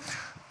of it,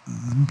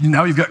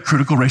 now you've got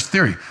critical race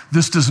theory.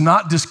 This does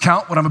not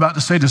discount, what I'm about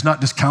to say does not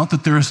discount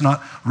that there is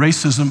not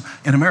racism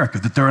in America,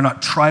 that there are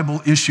not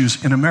tribal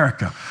issues in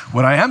America.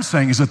 What I am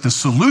saying is that the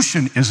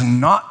solution is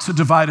not to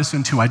divide us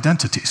into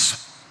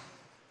identities.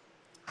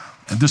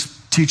 And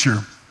this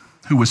teacher,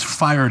 who was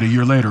fired a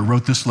year later,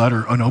 wrote this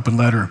letter, an open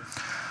letter,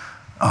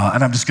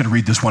 and I'm just going to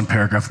read this one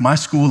paragraph. My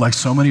school, like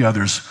so many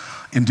others,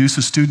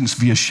 induces students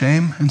via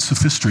shame and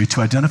sophistry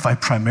to identify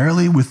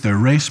primarily with their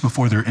race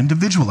before their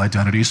individual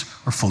identities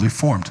are fully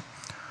formed.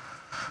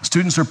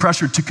 Students are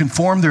pressured to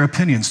conform their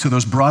opinions to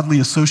those broadly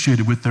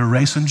associated with their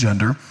race and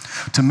gender,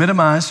 to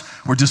minimize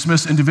or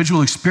dismiss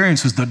individual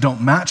experiences that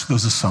don't match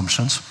those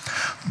assumptions.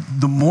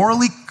 The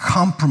morally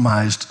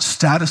compromised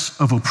status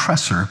of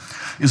oppressor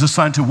is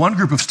assigned to one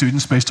group of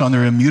students based on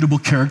their immutable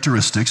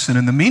characteristics, and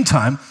in the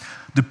meantime,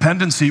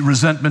 dependency,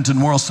 resentment, and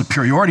moral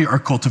superiority are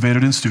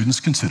cultivated in students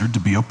considered to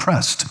be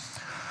oppressed.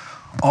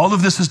 All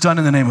of this is done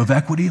in the name of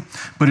equity,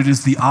 but it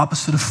is the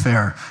opposite of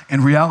fair.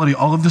 In reality,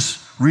 all of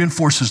this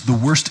reinforces the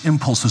worst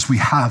impulses we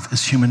have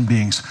as human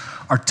beings,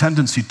 our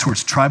tendency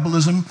towards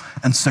tribalism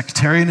and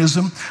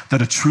sectarianism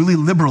that a truly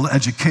liberal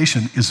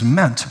education is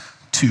meant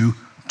to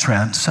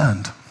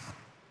transcend.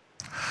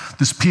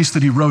 This piece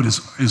that he wrote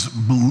is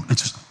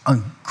it's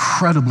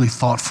incredibly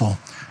thoughtful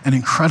and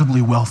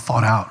incredibly well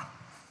thought out.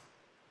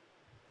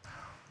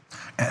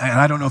 And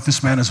I don't know if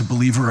this man is a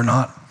believer or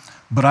not,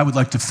 but I would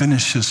like to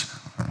finish his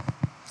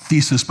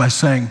thesis by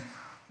saying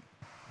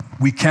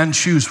we can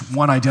choose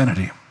one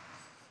identity,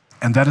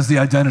 and that is the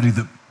identity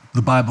that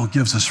the Bible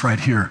gives us right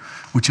here,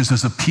 which is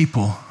as a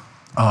people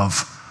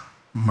of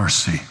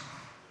mercy.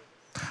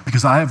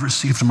 Because I have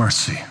received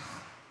mercy,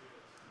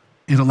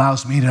 it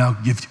allows me now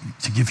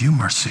to give you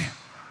mercy.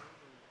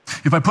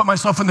 If I put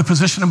myself in the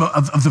position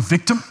of the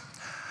victim,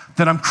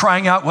 then I'm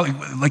crying out, well,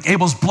 like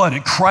Abel's blood,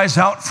 it cries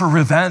out for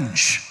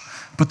revenge.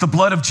 But the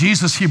blood of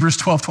Jesus, Hebrews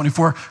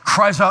 12:24,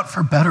 cries out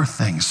for better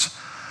things.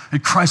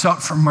 It cries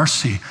out for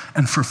mercy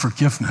and for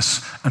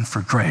forgiveness and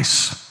for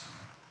grace.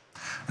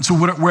 And so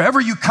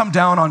wherever you come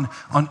down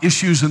on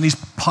issues in these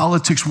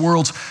politics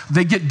worlds,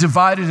 they get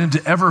divided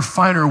into ever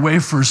finer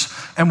wafers.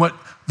 And what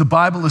the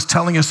Bible is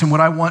telling us, and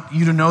what I want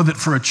you to know, that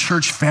for a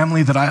church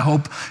family that I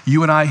hope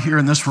you and I here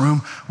in this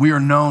room, we are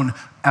known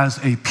as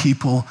a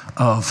people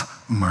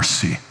of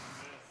mercy.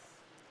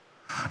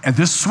 And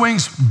this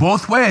swings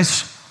both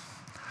ways.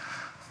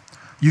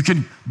 You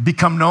can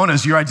become known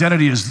as your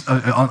identity is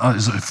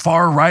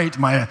far right.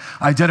 My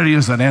identity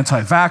is an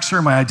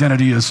anti-vaxxer. My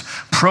identity is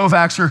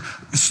pro-vaxxer.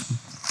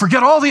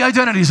 Forget all the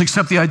identities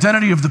except the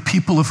identity of the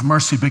people of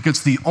mercy, because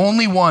it's the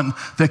only one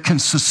that can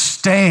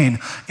sustain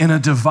in a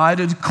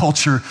divided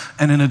culture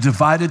and in a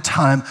divided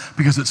time,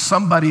 because it's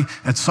somebody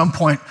at some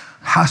point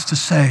has to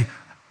say,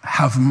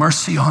 have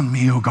mercy on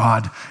me, O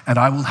God, and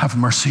I will have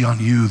mercy on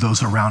you,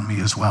 those around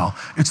me as well.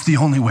 It's the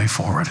only way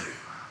forward.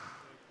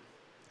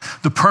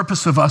 The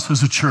purpose of us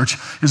as a church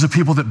is a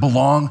people that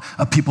belong,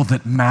 a people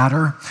that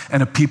matter,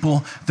 and a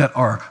people that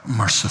are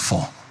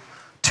merciful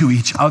to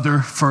each other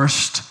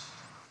first.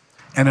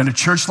 And in a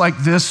church like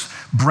this,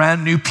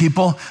 brand new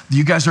people,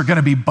 you guys are going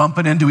to be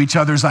bumping into each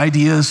other's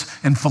ideas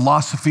and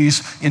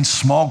philosophies in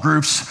small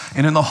groups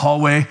and in the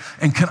hallway.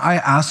 And can I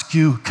ask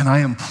you, can I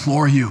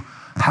implore you,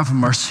 have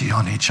mercy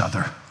on each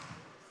other.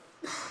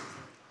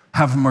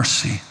 Have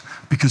mercy,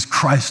 because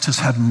Christ has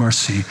had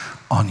mercy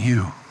on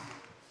you.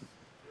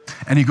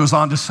 And he goes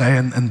on to say,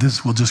 and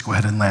this, we'll just go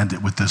ahead and land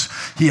it with this.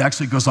 He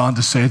actually goes on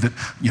to say that,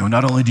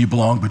 not only do you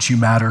belong, but you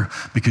matter,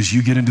 because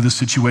you get into the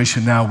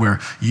situation now where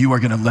you are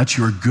going to let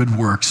your good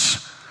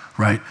works,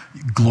 right,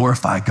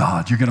 glorify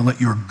God. You're going to let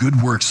your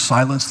good works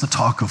silence the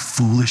talk of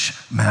foolish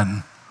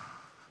men,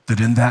 that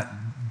in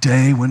that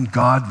day when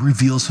God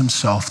reveals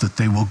himself, that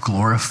they will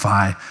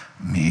glorify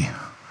me.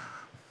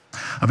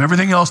 Of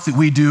everything else that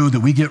we do,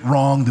 that we get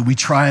wrong, that we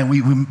try, and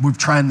we're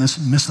trying this,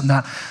 missing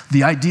that,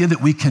 the idea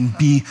that we can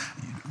be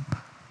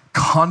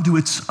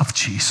conduits of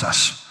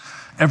Jesus.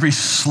 Every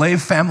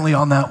slave family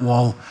on that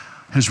wall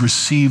has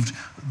received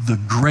the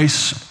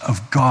grace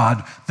of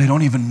God. They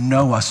don't even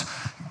know us.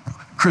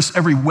 Chris,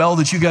 every well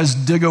that you guys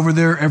dig over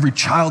there, every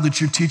child that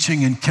you're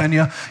teaching in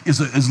Kenya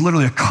is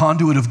literally a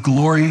conduit of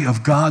glory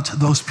of God to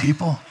those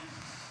people.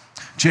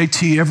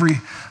 JT,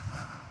 every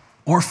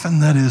orphan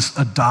that is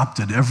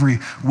adopted, every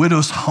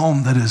widow's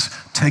home that is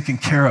taken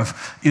care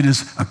of, it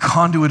is a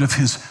conduit of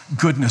his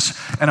goodness.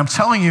 And I'm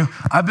telling you,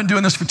 I've been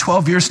doing this for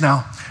 12 years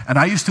now, and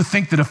I used to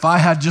think that if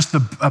I just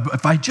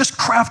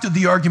crafted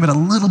the argument a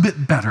little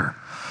bit better,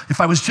 if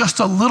I was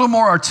just a little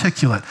more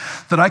articulate,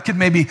 that I could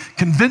maybe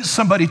convince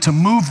somebody to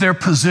move their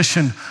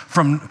position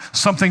from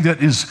something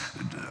that is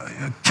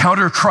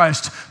counter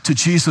Christ to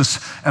Jesus.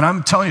 And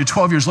I'm telling you,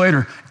 12 years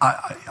later,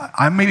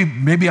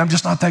 maybe I'm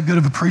just not that good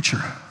of a preacher.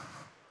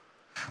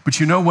 But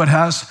you know what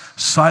has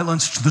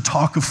silenced the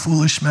talk of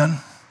foolish men?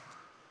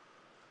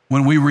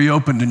 When we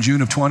reopened in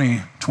June of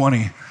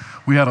 2020,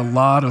 we had a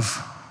lot of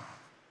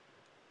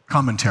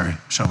commentary,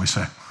 shall we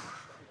say.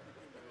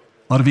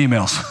 A lot of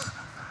emails.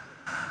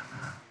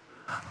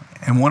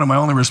 And one of my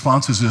only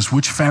responses is,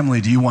 which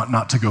family do you want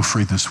not to go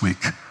free this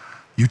week?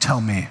 You tell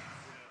me.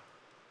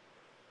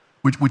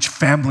 Which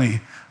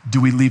family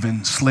do we leave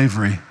in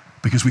slavery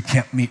because we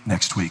can't meet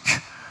next week?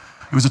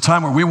 It was a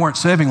time where we weren't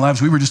saving lives,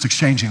 we were just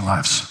exchanging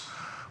lives.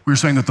 We were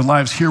saying that the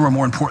lives here were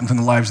more important than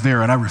the lives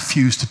there, and I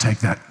refused to take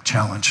that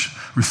challenge.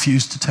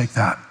 Refused to take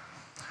that.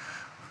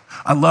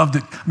 I loved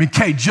it.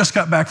 Kay just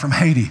got back from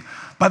Haiti.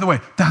 By the way,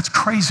 that's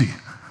crazy.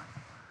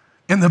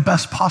 In the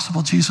best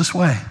possible Jesus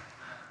way.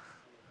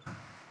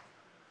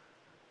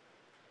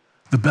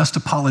 The best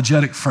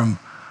apologetic from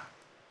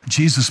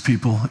Jesus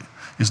people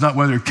is not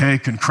whether Kay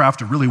can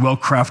craft a really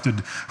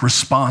well-crafted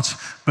response,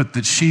 but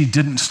that she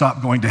didn't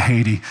stop going to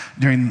Haiti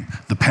during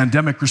the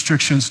pandemic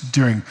restrictions,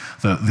 during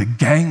the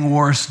gang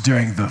wars,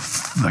 they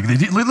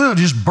literally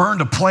just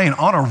burned a plane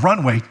on a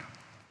runway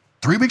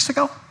 3 weeks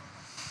ago.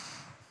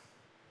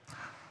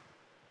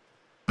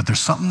 But there's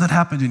something that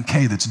happened in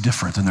Kay that's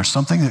different, and there's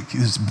something that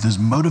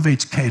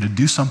motivates Kay to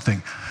do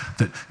something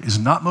that is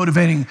not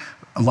motivating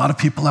a lot of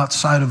people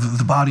outside of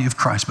the body of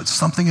Christ, but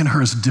something in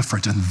her is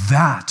different, and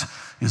that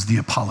is the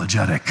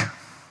apologetic.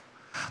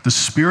 The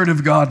Spirit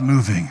of God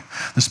moving,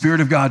 the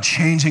Spirit of God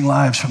changing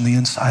lives from the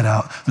inside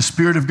out, the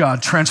Spirit of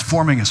God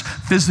transforming us,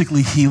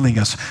 physically healing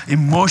us,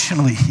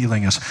 emotionally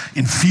healing us,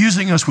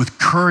 infusing us with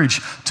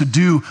courage to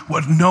do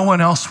what no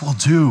one else will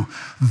do.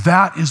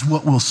 That is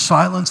what will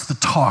silence the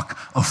talk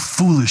of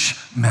foolish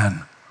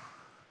men.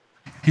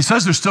 He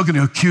says they're still going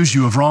to accuse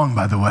you of wrong,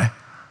 by the way.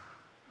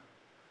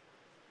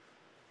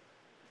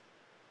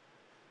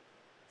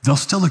 They'll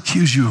still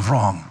accuse you of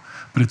wrong,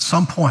 but at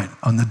some point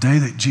on the day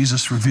that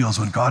Jesus reveals,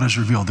 when God is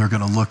revealed, they're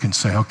going to look and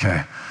say,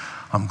 okay,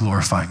 I'm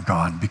glorifying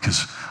God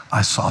because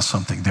I saw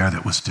something there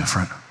that was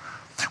different.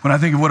 When I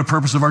think of what a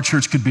purpose of our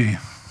church could be,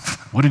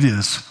 what it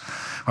is,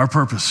 our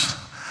purpose,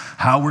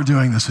 how we're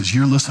doing this is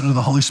you're listening to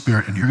the Holy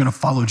Spirit and you're going to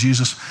follow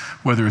Jesus,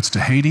 whether it's to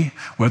Haiti,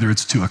 whether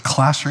it's to a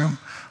classroom.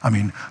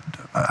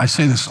 I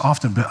say this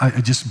often, but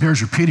it just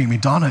bears repeating.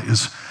 Donna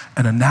is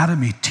an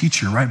anatomy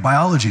teacher, right?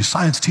 Biology,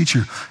 science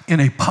teacher in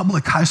a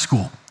public high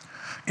school,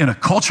 in a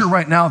culture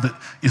right now that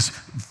is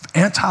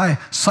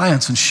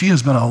anti-science, and she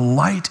has been a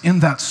light in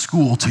that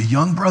school to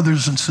young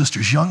brothers and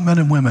sisters, young men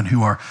and women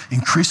who are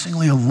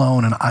increasingly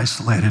alone and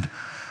isolated.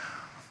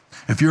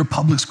 If you're a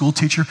public school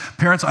teacher,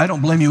 parents, I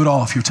don't blame you at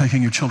all if you're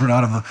taking your children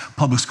out of the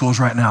public schools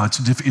right now.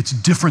 It's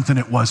different than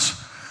it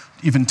was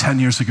even 10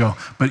 years ago.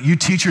 But you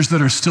teachers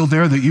that are still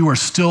there, that you are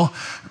still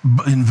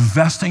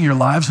investing your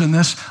lives in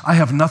this, I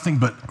have nothing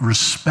but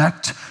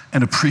respect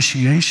and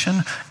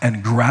appreciation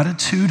and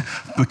gratitude,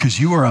 because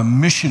you are a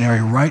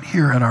missionary right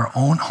here in our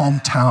own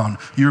hometown.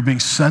 You're being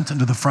sent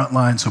into the front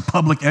line. So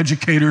public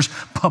educators,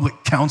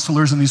 public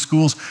counselors in these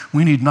schools,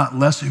 we need not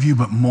less of you,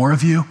 but more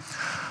of you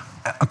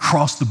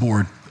across the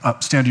board.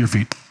 Stand to your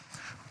feet.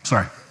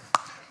 Sorry.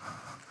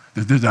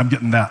 I'm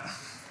getting that.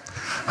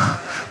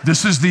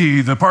 This is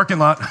the parking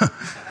lot.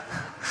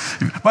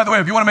 By the way,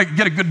 if you want to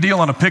get a good deal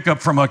on a pickup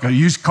from like a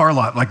used car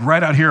lot, like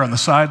right out here on the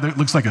side, it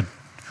looks like a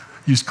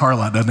used car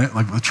lot, doesn't it?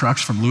 Like the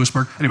trucks from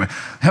Lewisburg. Anyway,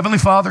 Heavenly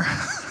Father,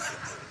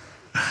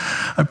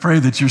 I pray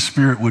that your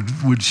Spirit would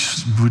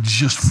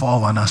just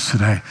fall on us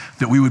today,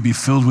 that we would be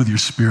filled with your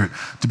Spirit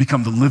to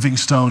become the living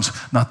stones,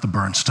 not the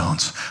burned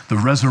stones, the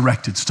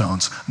resurrected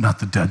stones, not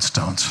the dead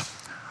stones.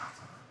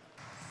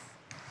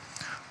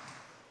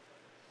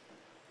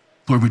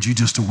 Lord, would you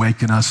just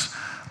awaken us,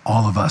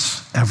 all of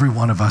us, every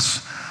one of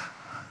us,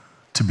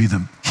 to be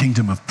the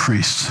kingdom of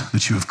priests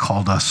that you have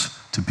called us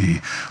to be.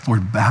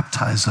 Lord,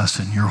 baptize us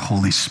in your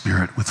Holy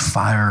Spirit with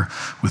fire,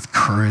 with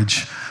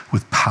courage,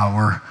 with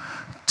power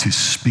to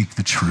speak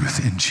the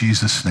truth. In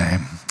Jesus'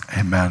 name,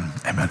 amen.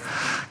 Amen.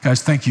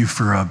 Guys, thank you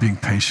for being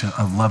patient.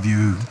 I love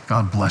you.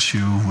 God bless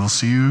you. We'll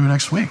see you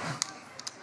next week.